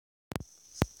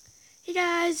Hey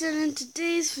guys, and in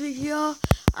today's video,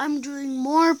 I'm doing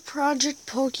more Project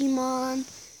Pokemon,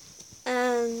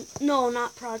 and no,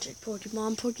 not Project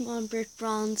Pokemon, Pokemon Brick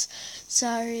Bronze,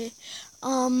 sorry,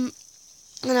 and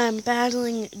I'm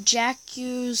battling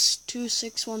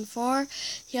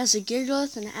JackUse2614. He has a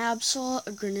Gigalith, an Absol,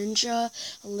 a Greninja,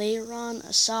 a Lairon,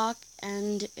 a Sock,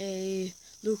 and a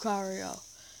Lucario.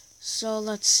 So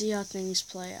let's see how things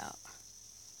play out.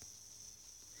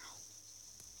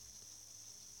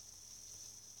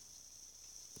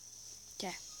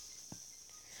 Okay.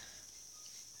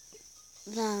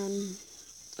 Then,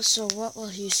 so what will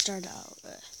he start out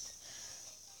with?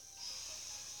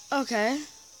 Okay.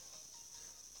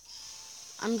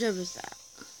 I'm good with that.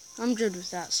 I'm good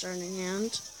with that starting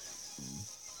hand.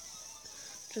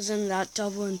 Because then that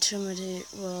double intimidate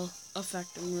will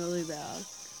affect him really bad.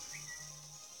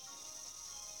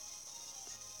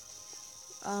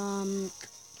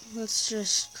 Let's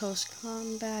just close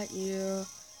combat you.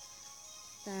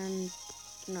 Then,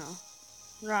 no.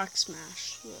 Rock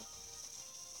smash you.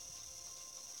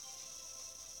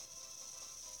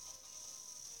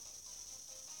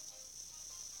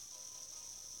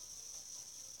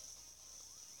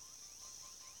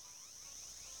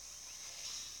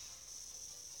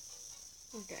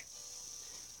 Okay.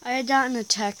 I had gotten a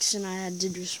text and I had to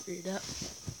just read it.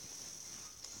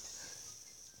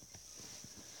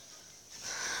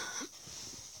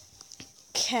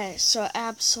 Okay, so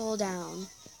Absol down.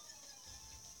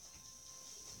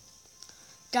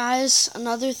 Guys,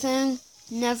 another thing,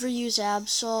 never use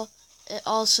Absol. It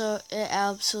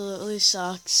absolutely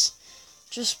sucks.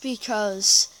 Just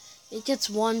because it gets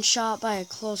one shot by a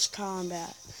close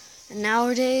combat. And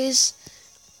nowadays,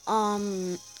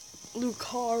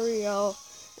 Lucario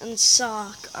and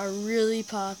Sock are really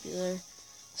popular.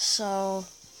 So,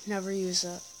 never use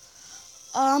it.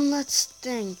 Let's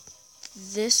think.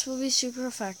 This will be super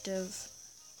effective.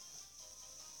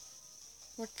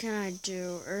 What can I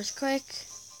do? Earthquake?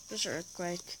 Just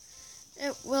Earthquake.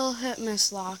 It will hit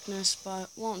Miss Loch Ness, but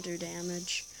won't do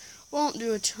damage. Won't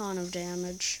do a ton of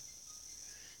damage.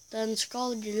 Then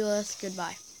Scald Gigalith,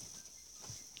 goodbye.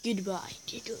 Goodbye,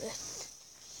 Gigalith.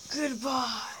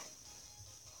 Goodbye.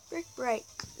 Brick break.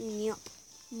 Yep.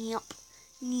 Yep.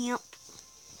 Yep.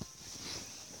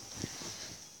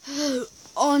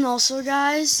 Oh, and also,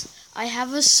 guys, I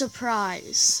have a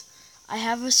surprise. I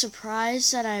have a surprise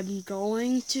that I'm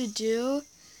going to do.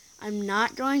 I'm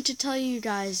not going to tell you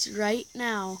guys right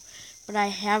now, but I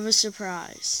have a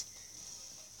surprise.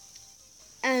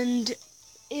 And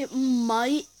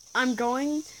I'm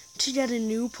going to get a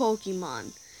new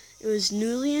Pokemon. It was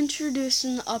newly introduced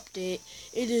in the update.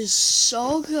 It is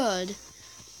so good.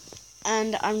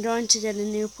 And I'm going to get a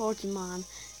new Pokemon,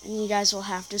 and you guys will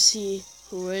have to see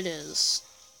who it is.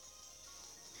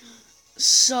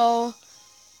 So,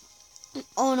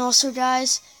 oh, and also,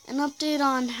 guys, an update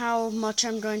on how much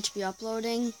I'm going to be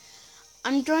uploading.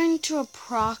 I'm going to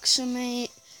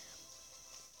approximate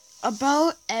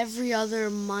about every other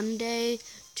Monday,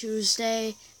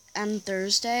 Tuesday, and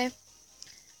Thursday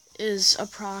is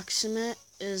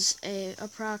a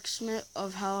approximate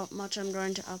of how much I'm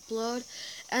going to upload.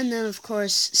 And then, of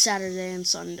course, Saturday and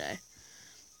Sunday.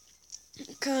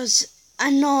 Because I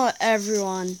know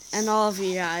everyone and all of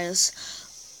you guys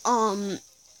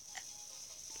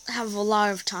have a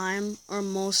lot of time, or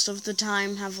most of the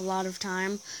time have a lot of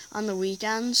time on the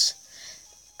weekends,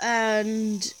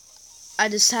 and I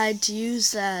decided to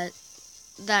use that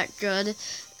good,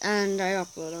 and I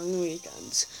upload on the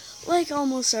weekends, like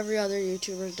almost every other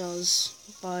YouTuber does,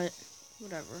 but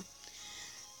whatever.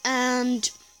 And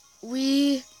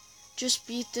we just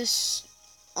beat this,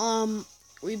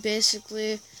 we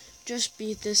basically just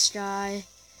beat this guy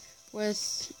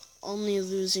with only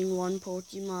losing one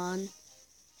Pokemon.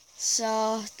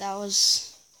 So, that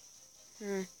was,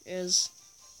 because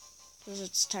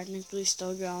it's technically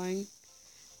still going,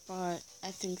 but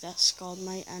I think that Scald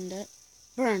might end it.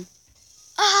 Burn!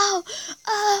 Oh!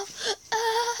 Oh!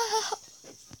 Oh!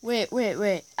 Wait,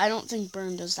 I don't think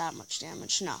Burn does that much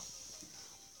damage, no.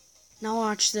 Now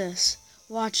watch this.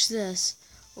 Watch this.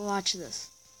 Watch this.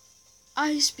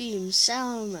 Ice Beam,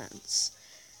 Salamence.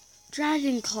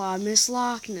 Dragon Claw, Miss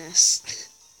Loch Ness.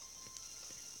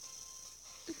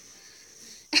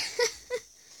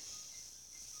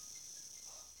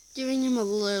 Giving him a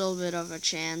little bit of a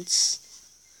chance.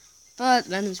 But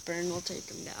then his burn will take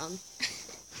him down.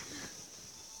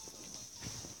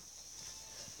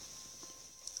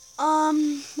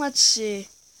 Let's see.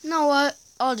 You know what?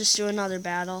 I'll just do another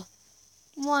battle.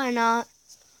 Why not?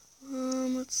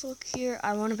 Let's look here.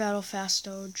 I want to battle Fast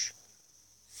Doge.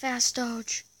 Fast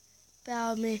Doge.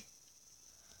 Battle me.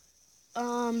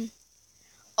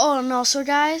 Oh, and also,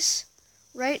 guys,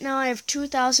 right now I have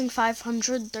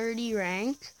 2,530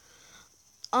 rank.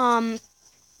 And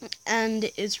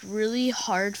it's really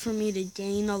hard for me to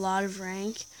gain a lot of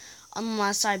rank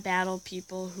unless I battle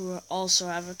people who also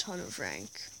have a ton of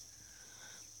rank.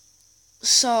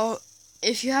 So,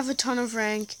 if you have a ton of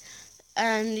rank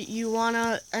and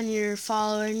you're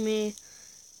following me,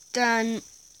 then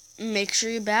make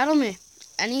sure you battle me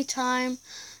anytime,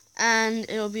 and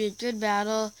it'll be a good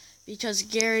battle because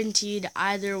guaranteed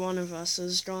either one of us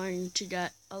is going to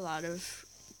get a lot of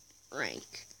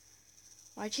rank.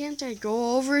 Why can't I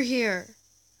go over here?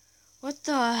 What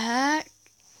the heck?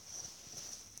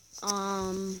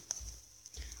 Oh,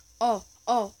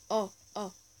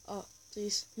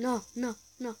 please. No.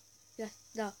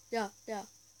 Yeah.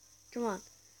 Come on.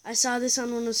 I saw this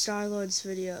on one of Star-Lord's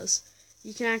videos.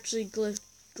 You can actually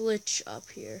glitch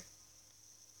up here.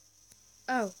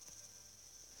 Oh.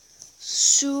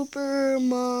 Super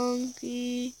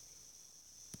Monkey.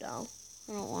 No,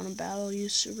 I don't want to battle you,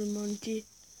 Super Monkey.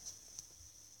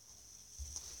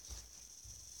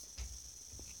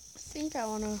 I think I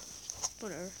want to...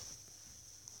 Whatever.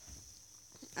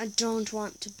 I don't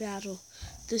want to battle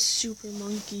this Super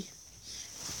Monkey.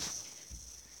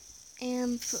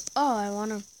 Amphu. Oh, I want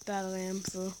to battle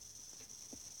Amphu.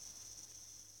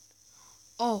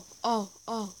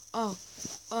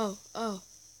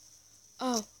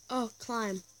 Oh,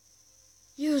 climb.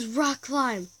 Use rock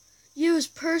climb. Use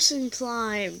person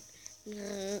climb.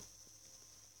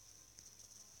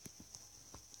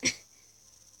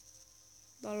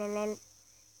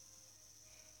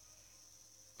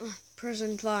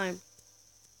 Person climb.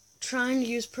 Trying to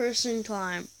use person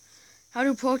climb. How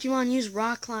do Pokemon use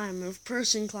rock climb if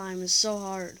person climb is so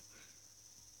hard?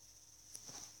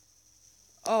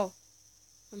 Oh,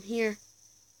 I'm here.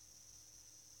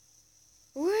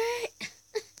 Wait.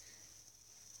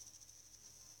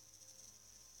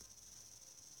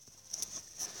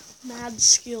 Mad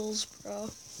skills,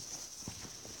 bro.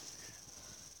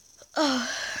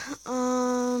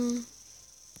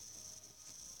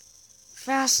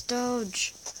 Fast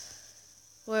Doge.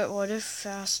 Wait, what if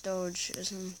Fast Doge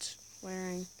isn't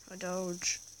wearing a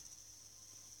Doge?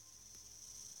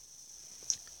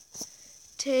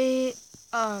 Okay.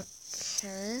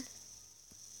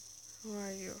 Who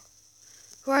are you?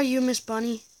 Who are you, Miss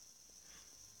Bunny?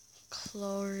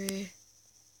 Chloe.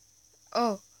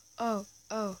 Oh.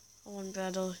 I want to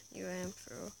battle you,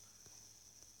 Amphu.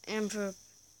 Amphu.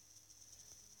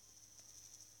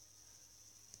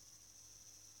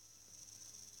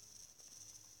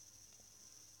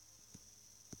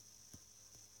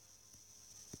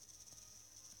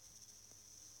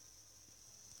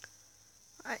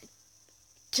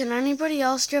 Can anybody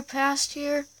else get past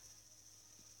here?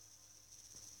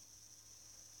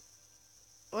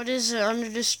 What is it,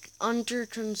 under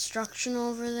construction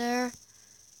over there?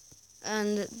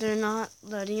 And they're not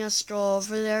letting us go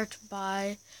over there to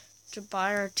buy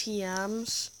our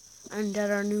TMs and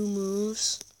get our new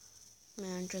moves.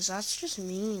 Man, because that's just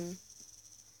mean.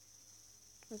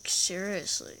 Like,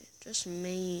 seriously, just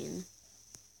mean.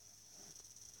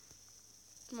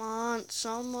 Come on,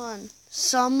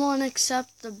 someone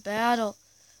accept the battle.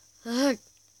 Ugh.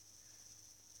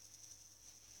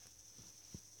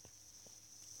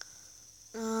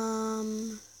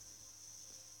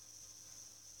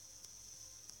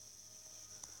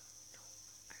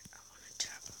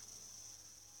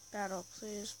 Battle,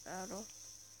 please, battle.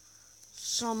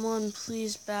 Someone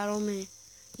please battle me.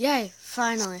 Yay,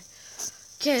 finally.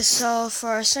 Okay, so for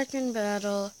our second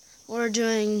battle, we're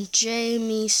doing J.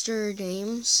 Meester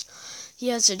Games. He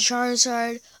has a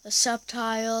Charizard, a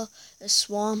Sceptile, a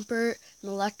Swampert, an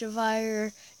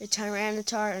Electivire, a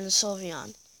Tyranitar, and a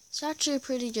Sylveon. It's actually a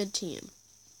pretty good team.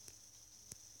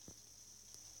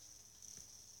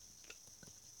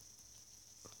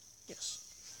 Yes.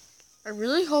 I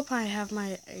really hope I have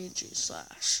my AG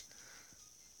slash.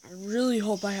 I really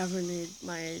hope I have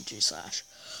my AG slash.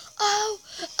 Oh,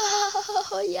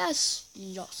 yes.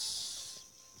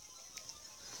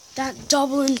 That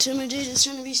double intimidate is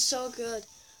going to be so good.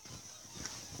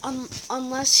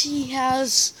 Unless he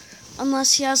has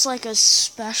like a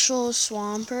special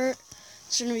Swampert,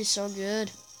 it's going to be so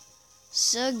good.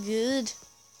 So good.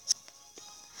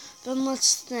 Then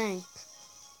let's think.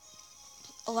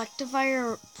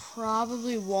 Electivire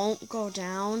probably won't go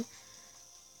down,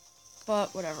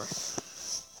 but whatever.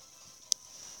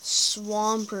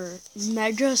 Swampert.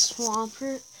 Mega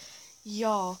Swampert.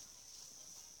 Yo.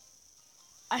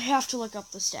 I have to look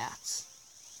up the stats.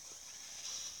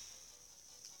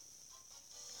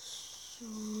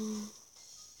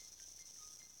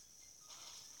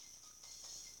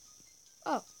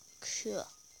 Oh, cool.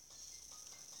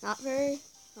 Not very?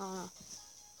 Oh no.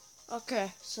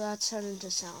 Okay, so let's head into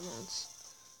Salamence.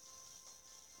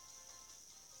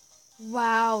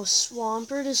 Wow,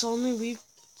 Swampert is only weak.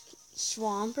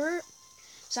 Swampert?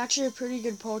 It's actually a pretty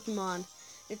good Pokemon.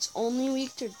 It's only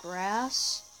weak to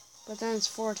grass, but then it's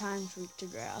 4 times weak to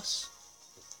grass.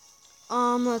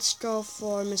 Let's go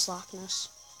for Miss Loch Ness.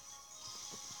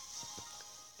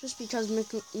 Just because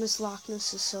Miss Loch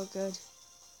Ness is so good.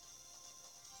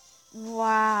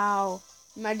 Wow.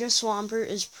 Mega Swampert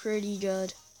is pretty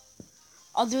good.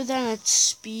 Other than its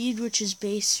speed, which is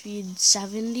base speed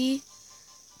 70,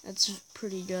 that's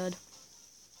pretty good.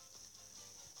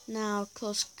 Now,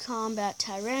 close combat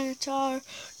Tyranitar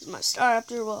is my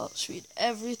Staraptor. Will outspeed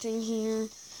everything here.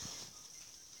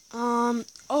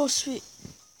 Oh, sweet.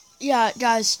 Yeah,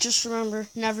 guys, just remember,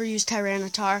 never use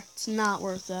Tyranitar. It's not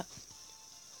worth it.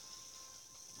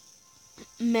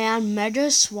 Man, Mega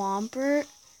Swampert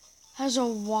has a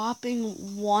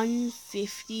whopping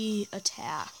 150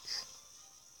 attack.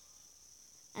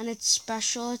 And its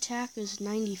special attack is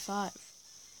 95.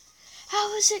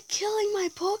 How is it killing my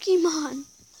Pokemon?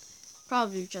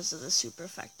 Probably because of the super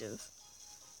effective.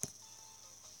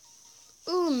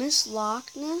 Ooh, Miss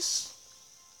Loch Ness.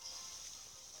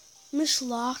 Miss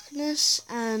Loch Ness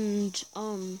and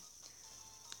an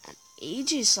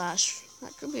Aegislash.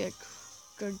 That could be a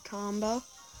good combo.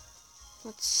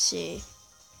 Let's see.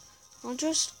 I'll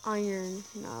just Iron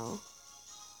now.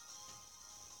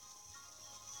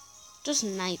 Just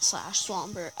Night Slash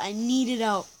Swampert. I need it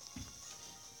out.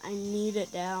 I need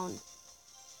it down.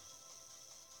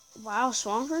 Wow,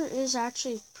 Swampert is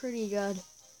actually pretty good.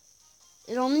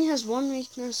 It only has 1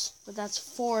 weakness, but that's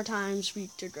 4 times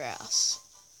weak to grass.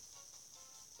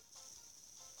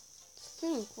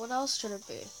 Think, what else should it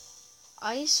be?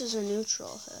 Ice is a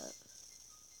neutral hit.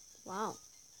 Wow.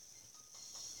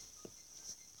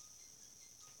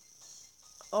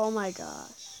 Oh my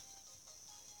gosh.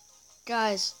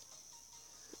 Guys,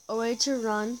 a way to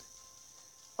run,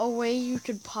 a way you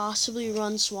could possibly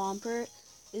run Swampert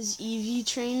is EV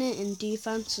train it in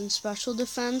defense and special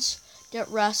defense, get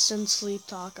rest and sleep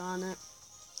talk on it,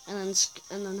 and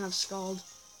then have Scald.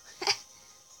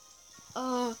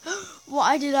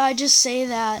 Why did I just say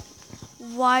that?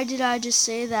 Why did I just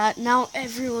say that? Now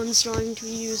everyone's going to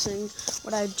be using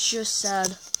what I just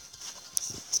said.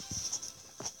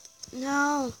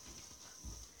 No.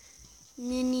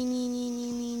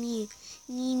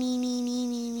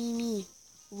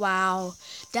 Wow,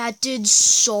 that did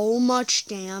so much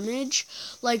damage.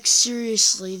 Like,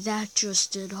 seriously, that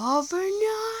just did over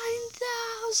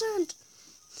 9,000.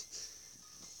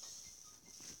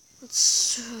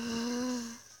 Let's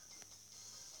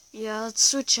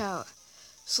switch out.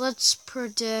 So let's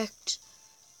predict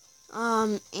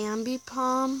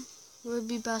Ambipom would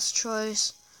be best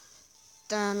choice.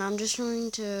 Then I'm just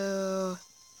going to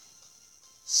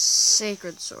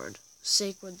Sacred Sword.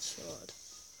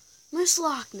 Miss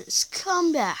Loch Ness,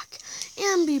 come back.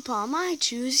 Ambipom, I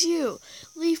choose you.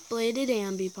 Leaf-bladed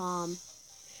Ambipom.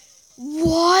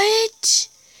 What?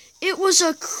 It was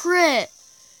a crit.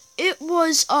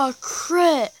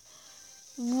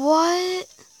 What?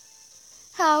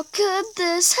 How could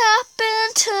this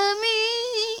happen to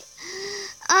me?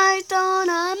 I thought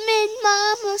I made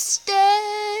my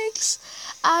mistakes.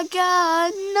 I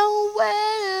got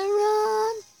nowhere to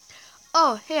run.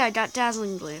 Oh, hey, I got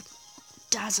Dazzling Gleam.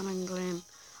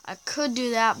 I could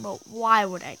do that, but why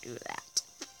would I do that?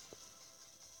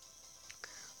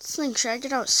 Let's think, should I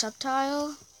get out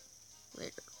Sceptile?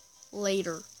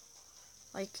 Later.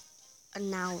 Like,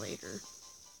 an hour later.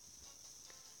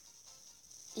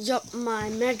 Yup, my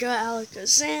Mega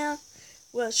Alakazam,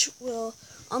 which will,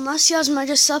 unless he has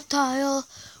Mega Sceptile,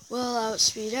 will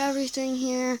outspeed everything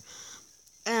here.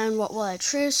 And what will I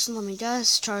trace? Let me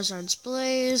guess. Charizard's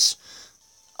Blaze.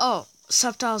 Oh,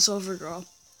 Sceptile's Overgrow.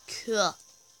 Cool.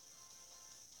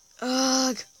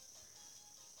 Ugh.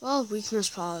 Well, weakness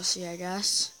policy, I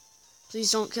guess.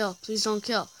 Please don't kill.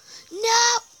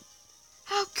 No!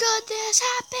 How could this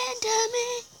happen to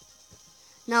me?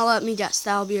 Now let me guess.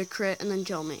 That'll be a crit and then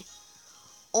kill me.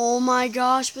 Oh my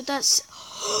gosh, but that's...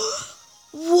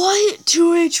 What?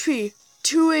 2 HP.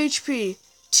 2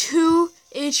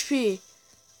 HP.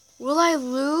 Will I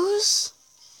lose?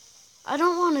 I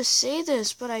don't want to say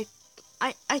this, but I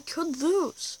could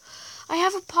lose. I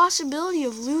have a possibility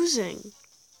of losing.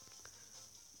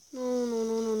 No.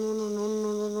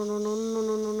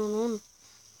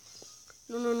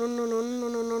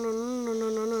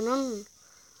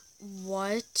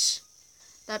 What?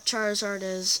 That Charizard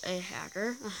is a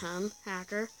hacker.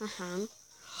 Hacker.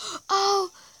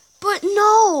 Oh, but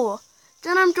no!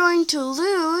 Then I'm going to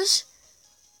lose.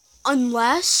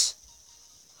 Unless...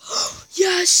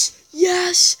 Yes,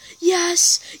 yes,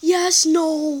 yes, yes,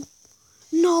 no,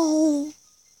 no.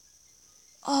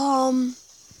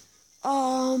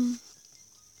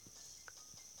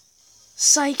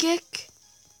 Psychic.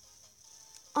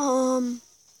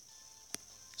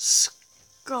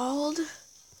 Scald.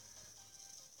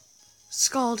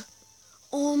 Scald.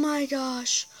 Oh my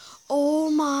gosh. Oh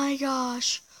my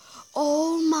gosh.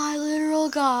 Oh my literal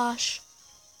gosh.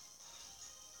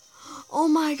 Oh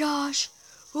my gosh.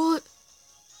 What?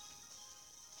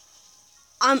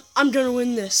 I'm gonna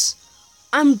win this.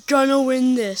 I'm gonna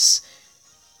win this.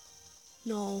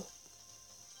 No.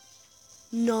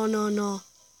 No, no, no.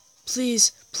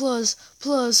 Please, plus.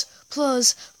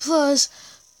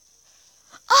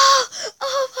 Oh,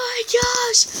 oh my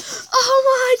gosh. Oh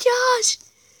my gosh.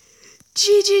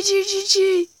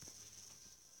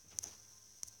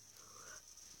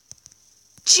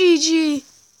 GG.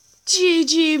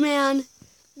 GG, man.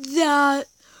 That,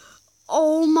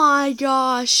 oh my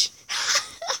gosh.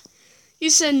 You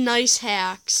said nice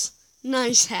hacks.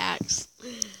 Nice hacks.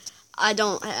 I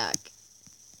don't hack.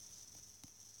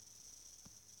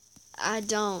 I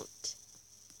don't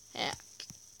hack.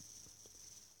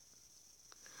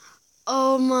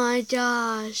 Oh my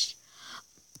gosh.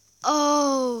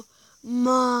 Oh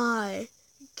my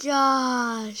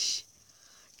gosh.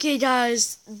 Okay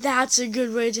guys, that's a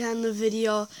good way to end the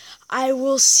video. I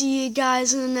will see you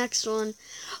guys in the next one.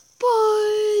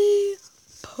 Bye.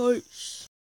 Peace.